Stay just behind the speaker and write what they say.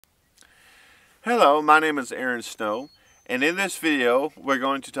Hello, my name is Aaron Snow, and in this video we're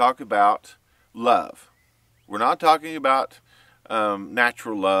going to talk about love. We're not talking about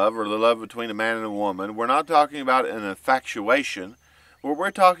natural love or the love between a man and a woman. We're not talking about an infatuation.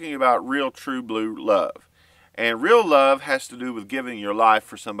 We're talking about real, true blue love. And real love has to do with giving your life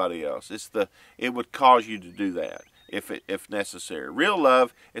for somebody else. It would cause you to do that if necessary. Real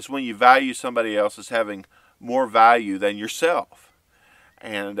love is when you value somebody else as having more value than yourself.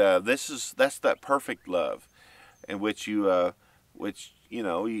 And that's that perfect love, in which you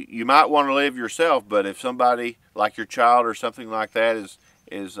might want to live yourself, but if somebody like your child or something like that is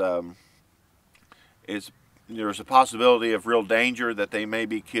there's a possibility of real danger that they may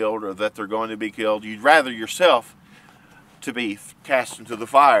be killed or that they're going to be killed, you'd rather yourself to be cast into the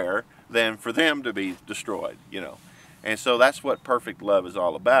fire than for them to be destroyed. And so that's what perfect love is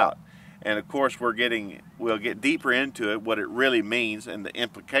all about. And of course we'll get deeper into it, what it really means and the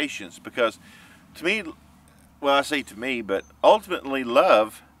implications, because to me, well, I say to me, but ultimately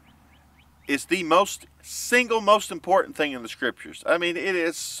love is the single most important thing in the scriptures. I mean, it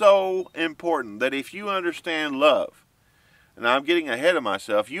is so important that if you understand love, and I'm getting ahead of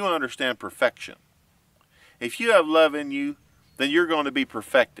myself, you understand perfection. If you have love in you, then you're going to be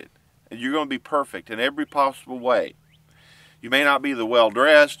perfected, and you're going to be perfect in every possible way. You may not be the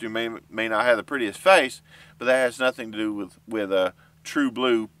well-dressed, you may not have the prettiest face, but that has nothing to do with a true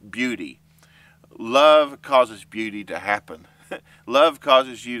blue beauty. Love causes beauty to happen. Love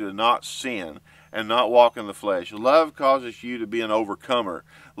causes you to not sin and not walk in the flesh. Love causes you to be an overcomer.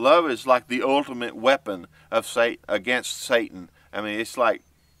 Love is like the ultimate weapon of against Satan. I mean, it's like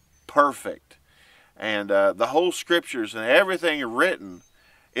perfect. And the whole scriptures and everything written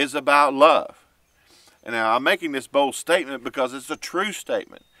is about love. And now I'm making this bold statement because it's a true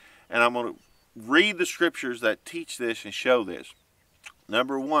statement. And I'm going to read the scriptures that teach this and show this.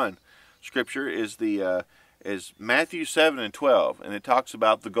 Number one scripture is Matthew 7:12, and it talks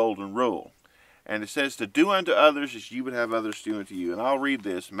about the golden rule. And it says to do unto others as you would have others do unto you. And I'll read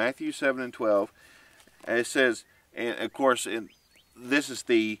this, Matthew 7:12. And it says, and of course, this is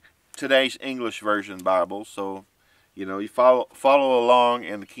today's English version Bible. So, you follow along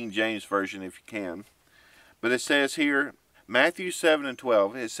in the King James Version if you can. But it says here, Matthew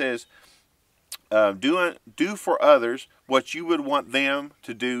 7:12, it says, do for others what you would want them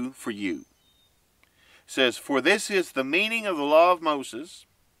to do for you. It says, for this is the meaning of the law of Moses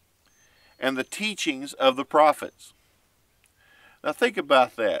and the teachings of the prophets. Now think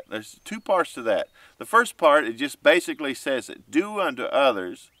about that. There's two parts to that. The first part, it just basically says it, do unto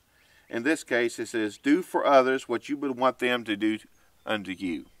others. In this case, it says, do for others what you would want them to do unto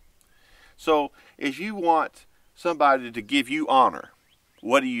you. So if you want somebody to give you honor,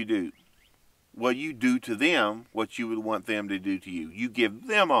 what do? Well, you do to them what you would want them to do to you. You give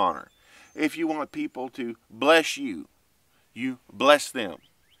them honor. If you want people to bless you, you bless them.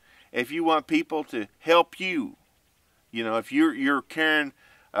 If you want people to help you, if you're carrying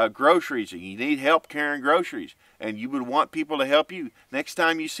groceries and you need help carrying groceries and you would want people to help you, next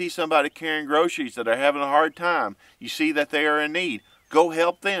time you see somebody carrying groceries that are having a hard time, you see that they are in need, go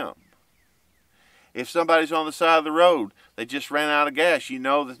help them. If somebody's on the side of the road, they just ran out of gas, you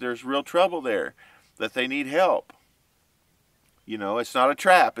know that there's real trouble there, that they need help. It's not a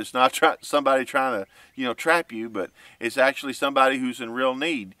trap. It's not somebody trying to, trap you, but it's actually somebody who's in real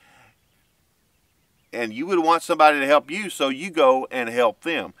need. And you would want somebody to help you, so you go and help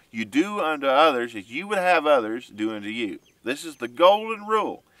them. You do unto others as you would have others do unto you. This is the golden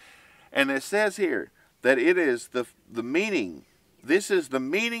rule. And it says here that it is the meaning. This is the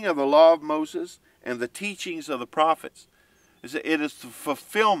meaning of the law of Moses and the teachings of the prophets. It is the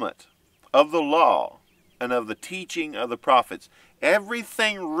fulfillment of the law and of the teaching of the prophets.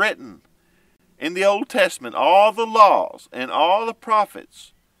 Everything written in the Old Testament, all the laws and all the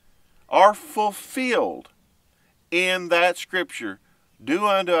prophets are fulfilled in that scripture. Do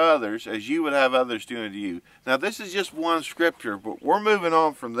unto others as you would have others do unto you. Now this is just one scripture, but we're moving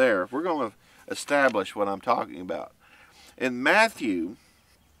on from there. We're going to establish what I'm talking about. In Matthew,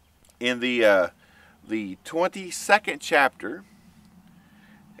 in the 22nd chapter,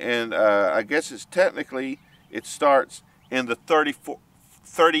 and I guess it starts in the 34th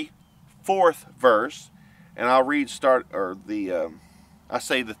verse, and I'll read I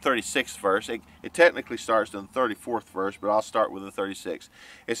say the 36th verse. It technically starts in the 34th verse, but I'll start with the 36th.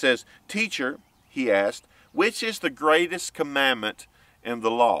 It says, Teacher, he asked, which is the greatest commandment in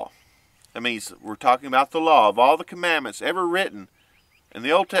the law? I mean, we're talking about the law of all the commandments ever written in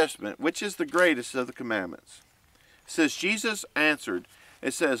the Old Testament. Which is the greatest of the commandments? It says, Jesus answered,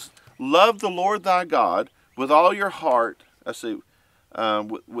 it says, love the Lord thy God with all your heart,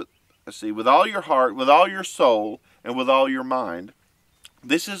 with let's see, with all your heart, with all your soul, and with all your mind.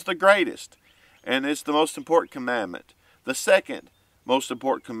 This is the greatest, and it's the most important commandment. The second most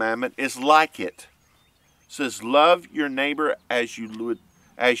important commandment is like it. It says, love your neighbor as you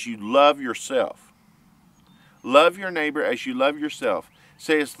love yourself. Love your neighbor as you love yourself. It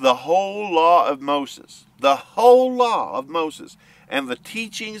says the whole law of Moses, and the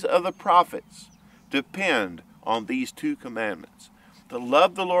teachings of the prophets depend on these two commandments. To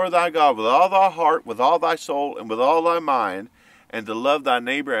love the Lord thy God with all thy heart, with all thy soul, and with all thy mind, and to love thy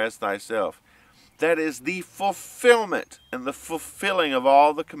neighbor as thyself. That is the fulfillment and the fulfilling of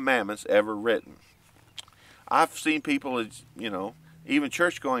all the commandments ever written. I've seen people, even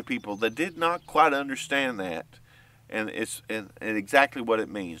church-going people, that did not quite understand that, and exactly what it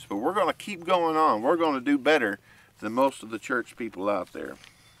means. But we're going to keep going on. We're going to do better than most of the church people out there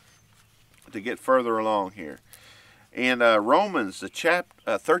to get further along here. In Romans, the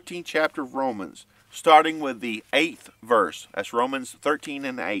 13th chapter of Romans, starting with the 8th verse, that's Romans 13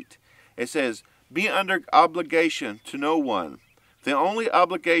 and 8, it says, be under obligation to no one. The only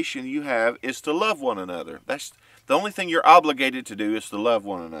obligation you have is to love one another. That's the only thing you're obligated to do, is to love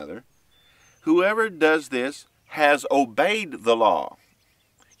one another. Whoever does this has obeyed the law.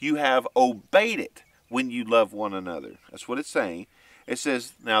 You have obeyed it when you love one another. That's what it's saying. It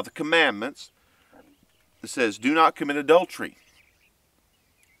says, now the commandments, it says, do not commit adultery.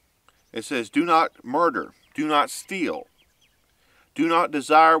 It says, do not murder. Do not steal. Do not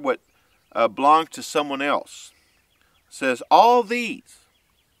desire what belongs to someone else. It says, all these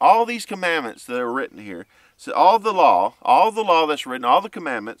commandments that are written here, so all the law that's written, all the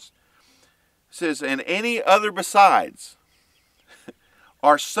commandments, says, and any other besides,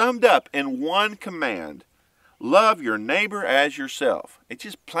 are summed up in one command: love your neighbor as yourself. It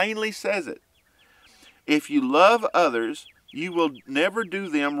just plainly says it. If you love others, you will never do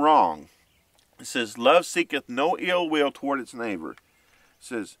them wrong. It says, love seeketh no ill will toward its neighbor.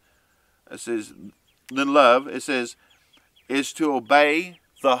 It says, then love, it says, is to obey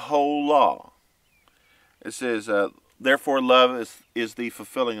the whole law. It says, therefore love is the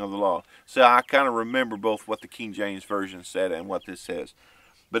fulfilling of the law. So I kind of remember both what the King James Version said and what this says.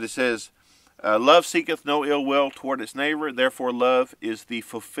 But it says, love seeketh no ill will toward its neighbor, therefore love is the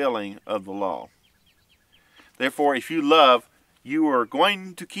fulfilling of the law. Therefore, if you love, you are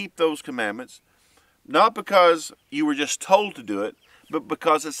going to keep those commandments, not because you were just told to do it, but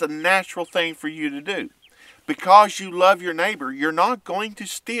because it's a natural thing for you to do. Because you love your neighbor, you're not going to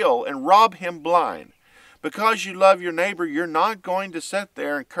steal and rob him blind. Because you love your neighbor, you're not going to sit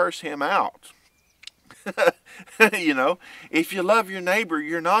there and curse him out. If you love your neighbor,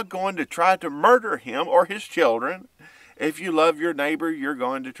 you're not going to try to murder him or his children. If you love your neighbor, you're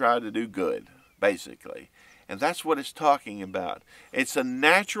going to try to do good, basically. And that's what it's talking about. It's a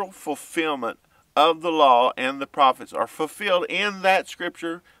natural fulfillment of the law, and the prophets are fulfilled in that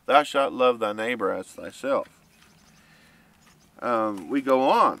scripture, thou shalt love thy neighbor as thyself. We go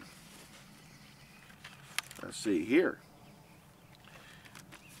on. Let's see here.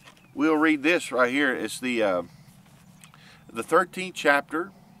 We'll read this right here. It's the 13th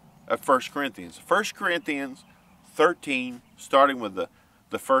chapter of 1 Corinthians. 1 Corinthians 13, starting with the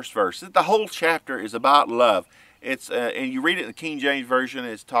first verse. The whole chapter is about love. It's and you read it in the King James Version,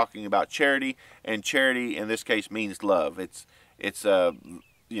 it's talking about charity, and charity in this case means love. It's some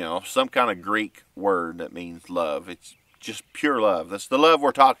kind of Greek word that means love. It's just pure love. That's the love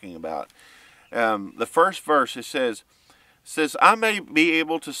we're talking about. The first verse, it says, I may be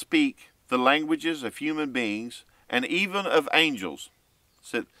able to speak the languages of human beings and even of angels.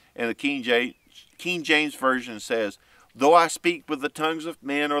 And the King James Version says, though I speak with the tongues of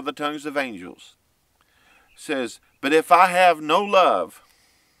men or the tongues of angels. It says, but if I have no love,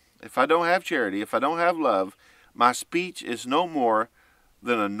 if I don't have charity, if I don't have love, my speech is no more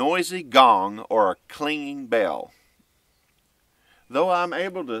than a noisy gong or a clanging bell. Though I'm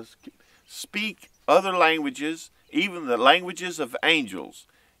able to speak other languages, even the languages of angels,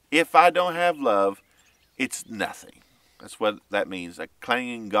 if I don't have love, it's nothing. That's what that means, a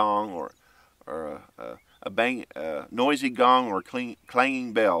clanging gong or a noisy gong or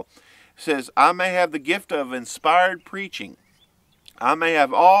clanging bell. It says, I may have the gift of inspired preaching. I may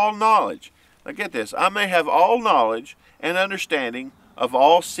have all knowledge. Now get this. I may have all knowledge and understanding of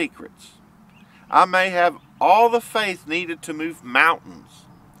all secrets. I may have all the faith needed to move mountains.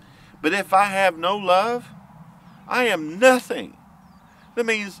 But if I have no love, I am nothing. That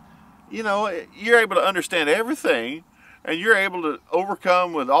means, you're able to understand everything, and you're able to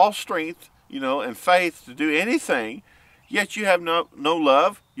overcome with all strength, and faith to do anything, yet you have no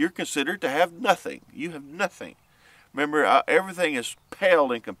love, you're considered to have nothing. You have nothing. Remember, everything is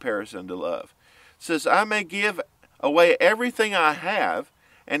paled in comparison to love. It says, I may give away everything I have,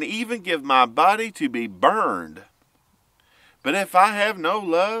 and even give my body to be burned. But if I have no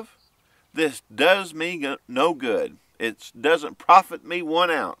love, this does me no good. It doesn't profit me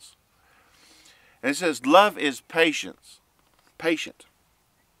 1 ounce. And it says, love is patience. Patient.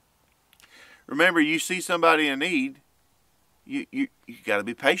 Remember, you see somebody in need, you got to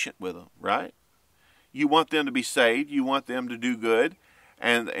be patient with them, right? You want them to be saved. You want them to do good,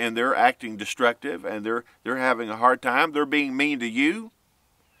 and they're acting destructive, and they're having a hard time. They're being mean to you,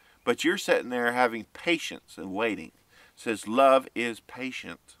 but you're sitting there having patience and waiting. It says love is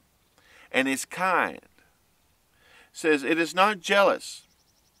patient, and is kind. It says it is not jealous,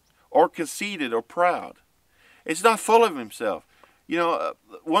 or conceited, or proud. It's not full of himself. You know,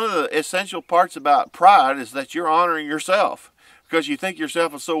 one of the essential parts about pride is that you're honoring yourself because you think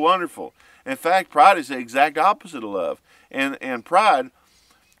yourself is so wonderful. In fact, pride is the exact opposite of love. And pride,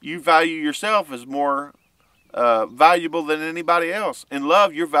 you value yourself as more valuable than anybody else. In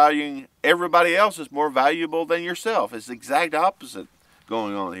love, you're valuing everybody else as more valuable than yourself. It's the exact opposite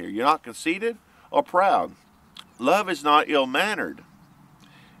going on here. You're not conceited or proud. Love is not ill-mannered.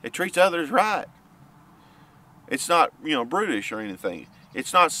 It treats others right. It's not, brutish or anything.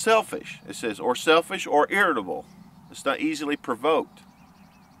 It's not selfish, it says, or selfish or irritable. It's not easily provoked.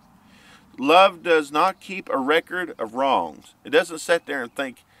 Love does not keep a record of wrongs. It doesn't sit there and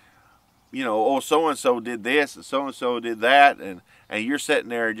think, oh, so-and-so did this and so-and-so did that, and you're sitting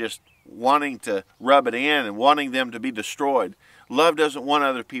there just wanting to rub it in and wanting them to be destroyed. Love doesn't want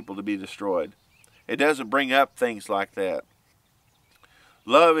other people to be destroyed. It doesn't bring up things like that.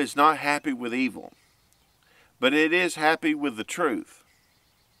 Love is not happy with evil, but it is happy with the truth.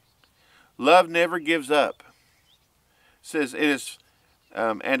 Love never gives up. It says it is,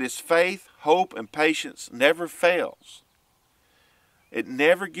 and its faith, hope, and patience never fails. It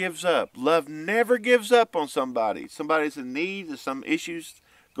never gives up. Love never gives up on somebody. Somebody's in need, there's some issues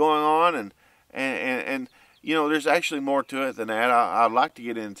going on, and there's actually more to it than that. I'd like to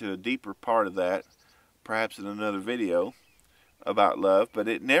get into a deeper part of that, perhaps in another video about love, but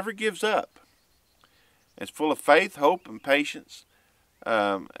it never gives up. It's full of faith, hope, and patience.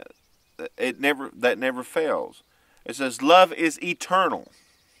 That never fails. It says love is eternal.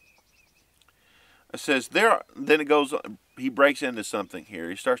 It says then it goes, he breaks into something here.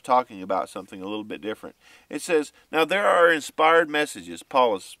 He starts talking about something a little bit different. It says, now there are inspired messages.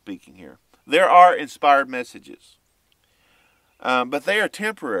 Paul is speaking here. There are inspired messages, but they are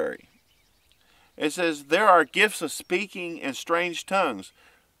temporary. It says there are gifts of speaking in strange tongues,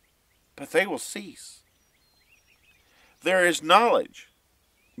 but they will cease. There is knowledge,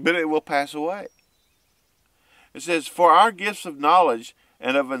 but it will pass away. It says, for our gifts of knowledge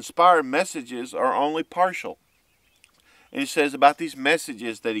and of inspired messages are only partial. And he says about these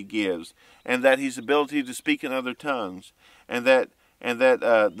messages that he gives, and that his ability to speak in other tongues, and that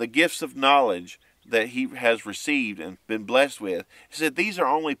the gifts of knowledge that he has received and been blessed with. He said these are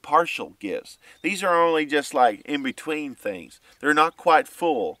only partial gifts. These are only just like in between things. They're not quite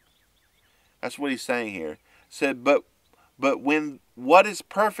full. That's what he's saying here. He said, but when what is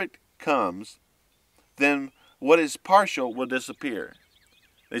perfect comes, then what is partial will disappear.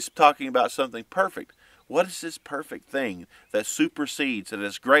 He's talking about something perfect. What is this perfect thing that supersedes, that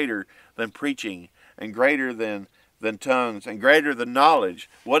is greater than preaching and greater than tongues and greater than knowledge?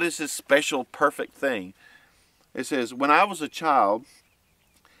 What is this special perfect thing? It says, when I was a child,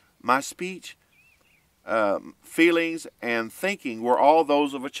 my speech, feelings, and thinking were all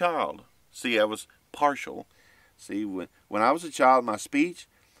those of a child. See, I was partial. See, when I was a child, my speech,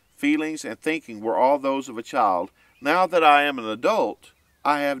 feelings, and thinking were all those of a child. Now that I am an adult,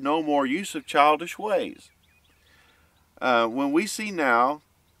 I have no more use of childish ways. When we see now,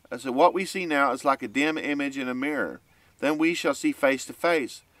 I said, what we see now is like a dim image in a mirror. Then we shall see face to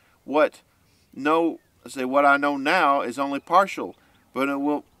face. What I know now is only partial, but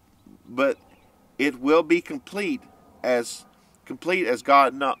it will be complete as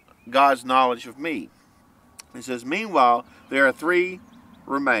God's knowledge of me. It says, meanwhile, there are three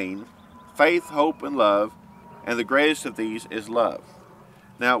remain: faith, hope, and love, and the greatest of these is love.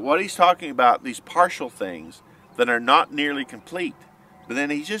 Now, what he's talking about, these partial things that are not nearly complete. But then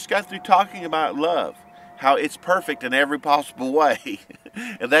he just got through talking about love, how it's perfect in every possible way,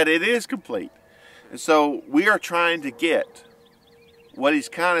 and that it is complete. And so we are trying to get, what he's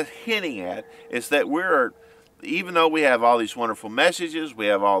kind of hinting at is that even though we have all these wonderful messages, we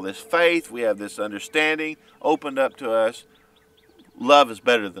have all this faith, we have this understanding opened up to us, love is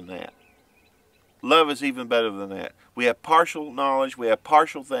better than that. Love is even better than that. We have partial knowledge, we have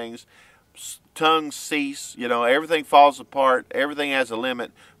partial things, tongues cease, everything falls apart, everything has a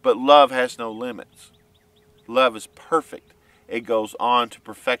limit, but love has no limits. Love is perfect. It goes on to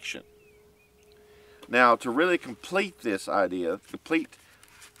perfection. Now, to really complete this idea,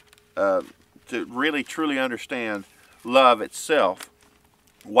 to really truly understand love itself,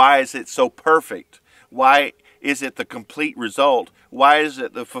 why is it so perfect? Why is it the complete result? Why is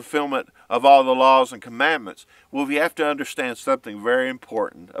it the fulfillment of all the laws and commandments? Well, we have to understand something very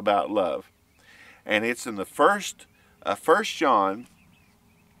important about love. And it's in the first John.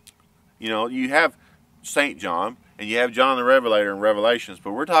 You have St. John, and you have John the Revelator in Revelations,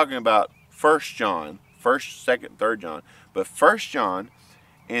 but we're talking about 1 John, 1st, 2nd, 3rd John. But 1 John,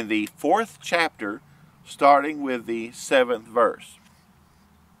 in the 4th chapter, starting with the 7th verse.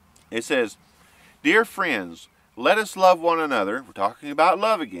 It says, "Dear friends, let us love one another." We're talking about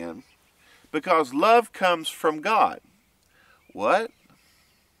love again. "Because love comes from God." What?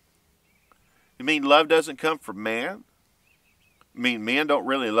 You mean love doesn't come from man? You mean men don't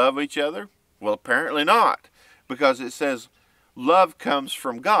really love each other? Well, apparently not. Because it says love comes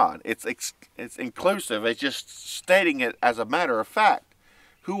from God. It's inclusive. It's just stating it as a matter of fact.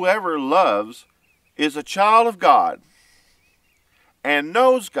 Whoever loves is a child of God and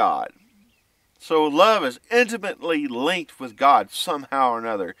knows God. So love is intimately linked with God somehow or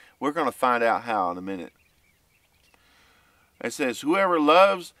another. We're going to find out how in a minute. It says, "Whoever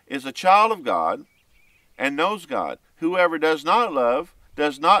loves is a child of God and knows God. Whoever does not love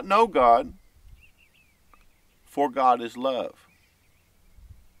does not know God, for God is love."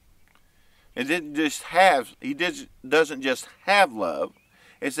 He doesn't just have love.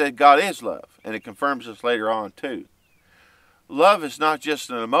 It says God is love, and it confirms this later on too. Love is not just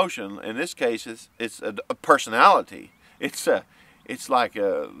an emotion. In this case, it's a personality. It's like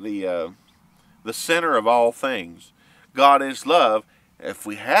the center of all things. God is love. If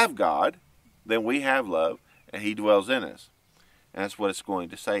we have God, then we have love, and He dwells in us. And that's what it's going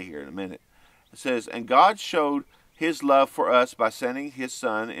to say here in a minute. It says, "And God showed His love for us by sending His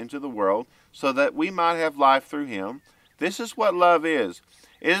Son into the world, so that we might have life through Him. This is what love is.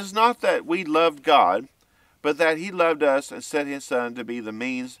 It is not that we loved God, but that He loved us and sent His Son to be the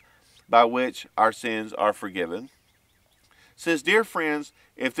means by which our sins are forgiven." It says, "Dear friends,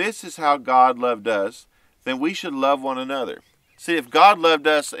 if this is how God loved us, then we should love one another." See, if God loved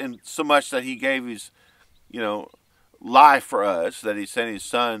us in so much that He gave His, life for us, that He sent His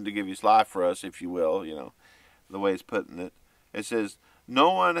Son to give His life for us, if you will, the way He's putting it. It says,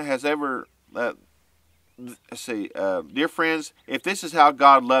 "No one has ever," "Dear friends, if this is how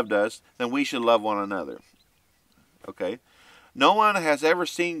God loved us, then we should love one another." Okay. "No one has ever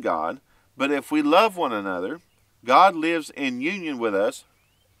seen God, but if we love one another, God lives in union with us."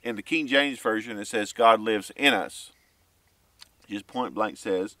 In the King James Version, it says God lives in us. Just point blank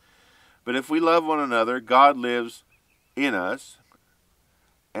says, "But if we love one another, God lives in us,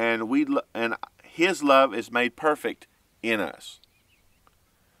 and His love is made perfect in us."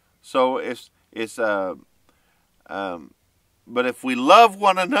 So but if we love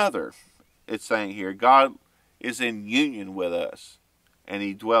one another, it's saying here, God is in union with us, and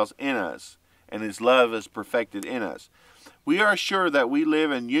He dwells in us, and His love is perfected in us. We are sure that we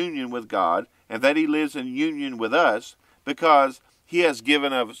live in union with God, and that He lives in union with us, because He has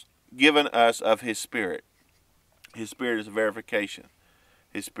given us of His Spirit. His Spirit is a verification.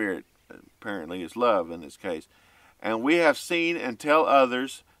 His Spirit apparently is love in this case. "And we have seen and tell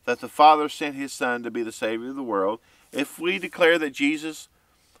others that the Father sent His Son to be the Savior of the world. If we declare that Jesus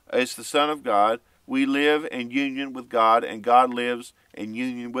is the Son of God, we live in union with God, and God lives in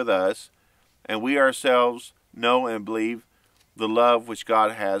union with us, and we ourselves know and believe the love which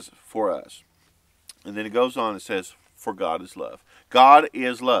God has for us." And then it goes on and says, "For God is love." God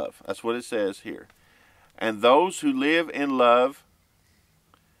is love. That's what it says here. "And those who live in love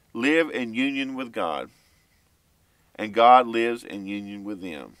live in union with God, and God lives in union with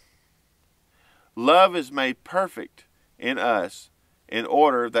them." Love is made perfect in us in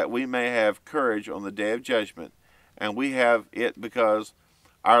order that we may have courage on the day of judgment, and we have it because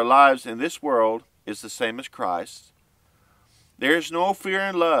our lives in this world is the same as Christ's. There is no fear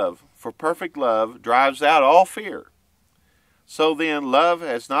in love, for perfect love drives out all fear. So then, love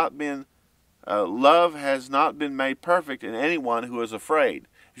has not been made perfect in anyone who is afraid.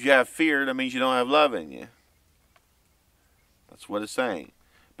 If you have fear, that means you don't have love in you. That's what it's saying.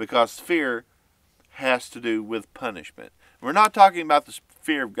 Because fear has to do with punishment. We're not talking about the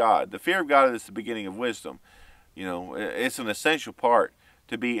fear of God. The fear of God is the beginning of wisdom. It's an essential part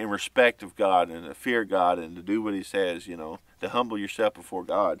to be in respect of God and to fear God and to do what He says, to humble yourself before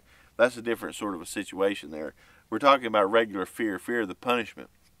God. That's a different sort of a situation there. We're talking about regular fear of the punishment.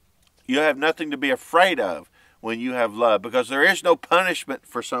 You have nothing to be afraid of when you have love, because there is no punishment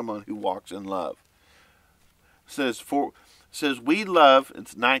for someone who walks in love. It says we love,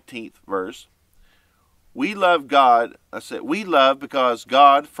 it's 19th verse. We love God. I said we love because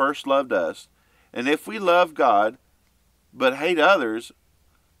God first loved us. And if we love God but hate others,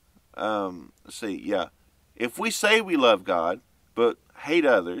 if we say we love God but hate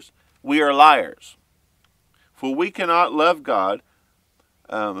others, we are liars. For we cannot love God,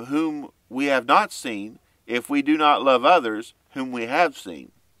 whom we have not seen, if we do not love others whom we have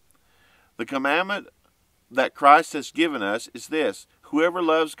seen. The commandment that Christ has given us is this: whoever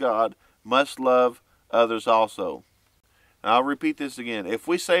loves God must love others also. And I'll repeat this again. If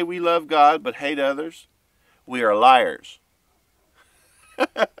we say we love God but hate others, we are liars.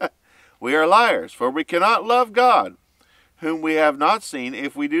 We are liars, for we cannot love God, whom we have not seen,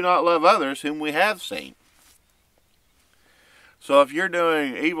 if we do not love others whom we have seen. So if you're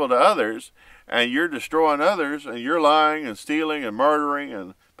doing evil to others, and you're destroying others, and you're lying and stealing and murdering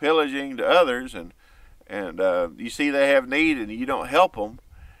and pillaging to others, and you see they have need and you don't help them,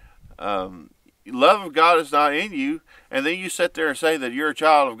 love of God is not in you, and then you sit there and say that you're a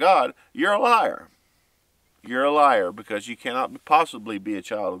child of God, you're a liar. You're a liar, because you cannot possibly be a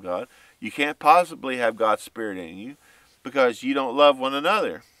child of God. You can't possibly have God's Spirit in you, because you don't love one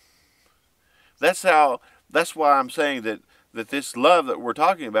another. That's why I'm saying that this love that we're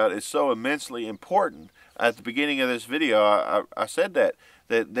talking about is so immensely important. At the beginning of this video, I said that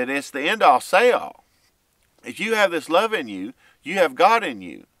it's the end-all, say-all. If you have this love in you, you have God in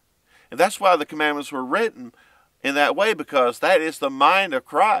you. And that's why the commandments were written in that way, because that is the mind of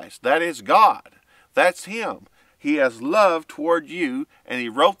Christ. That is God. That's Him. He has love toward you, and He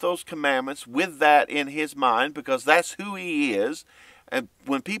wrote those commandments with that in His mind, because that's who He is. And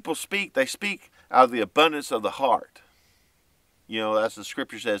when people speak, they speak out of the abundance of the heart. You know, as the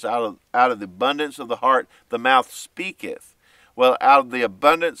Scripture says, out of the abundance of the heart, the mouth speaketh. Well, out of the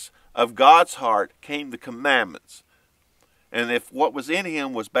abundance of God's heart came the commandments. And if what was in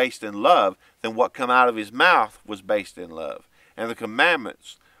Him was based in love, then what come out of His mouth was based in love. And the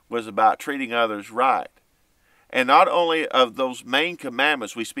commandments was about treating others right. And not only of those main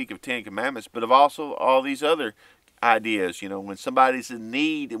commandments, we speak of 10 commandments, but of also all these other ideas. You know, when somebody's in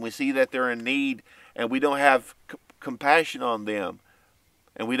need and we see that they're in need and we don't have compassion on them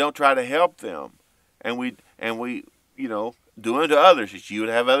and we don't try to help them, and we you know, do unto others as you would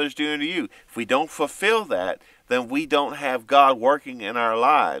have others do unto you. If we don't fulfill that, then we don't have God working in our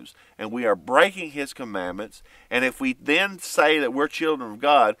lives, and we are breaking His commandments. And if we then say that we're children of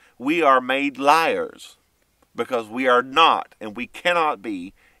God, we are made liars, because we are not, and we cannot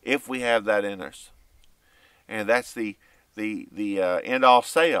be, if we have that in us. And that's the end-all,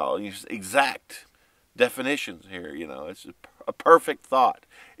 say-all, exact definitions here. You know, it's a perfect thought.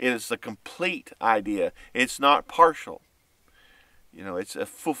 It is a complete idea. It's not partial. You know, it's a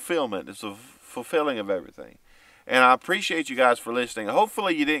fulfillment. It's a fulfilling of everything. And I appreciate you guys for listening.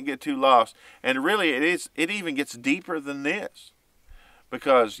 Hopefully you didn't get too lost. And really, it even gets deeper than this,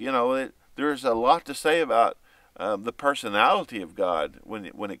 because, you know, there's a lot to say about the personality of God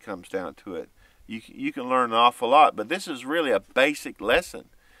when it comes down to it. You can learn an awful lot, but this is really a basic lesson.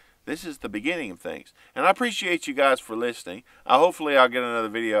 This is the beginning of things. And I appreciate you guys for listening. Hopefully I'll get another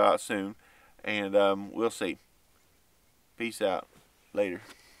video out soon, and we'll see. Peace out. Later.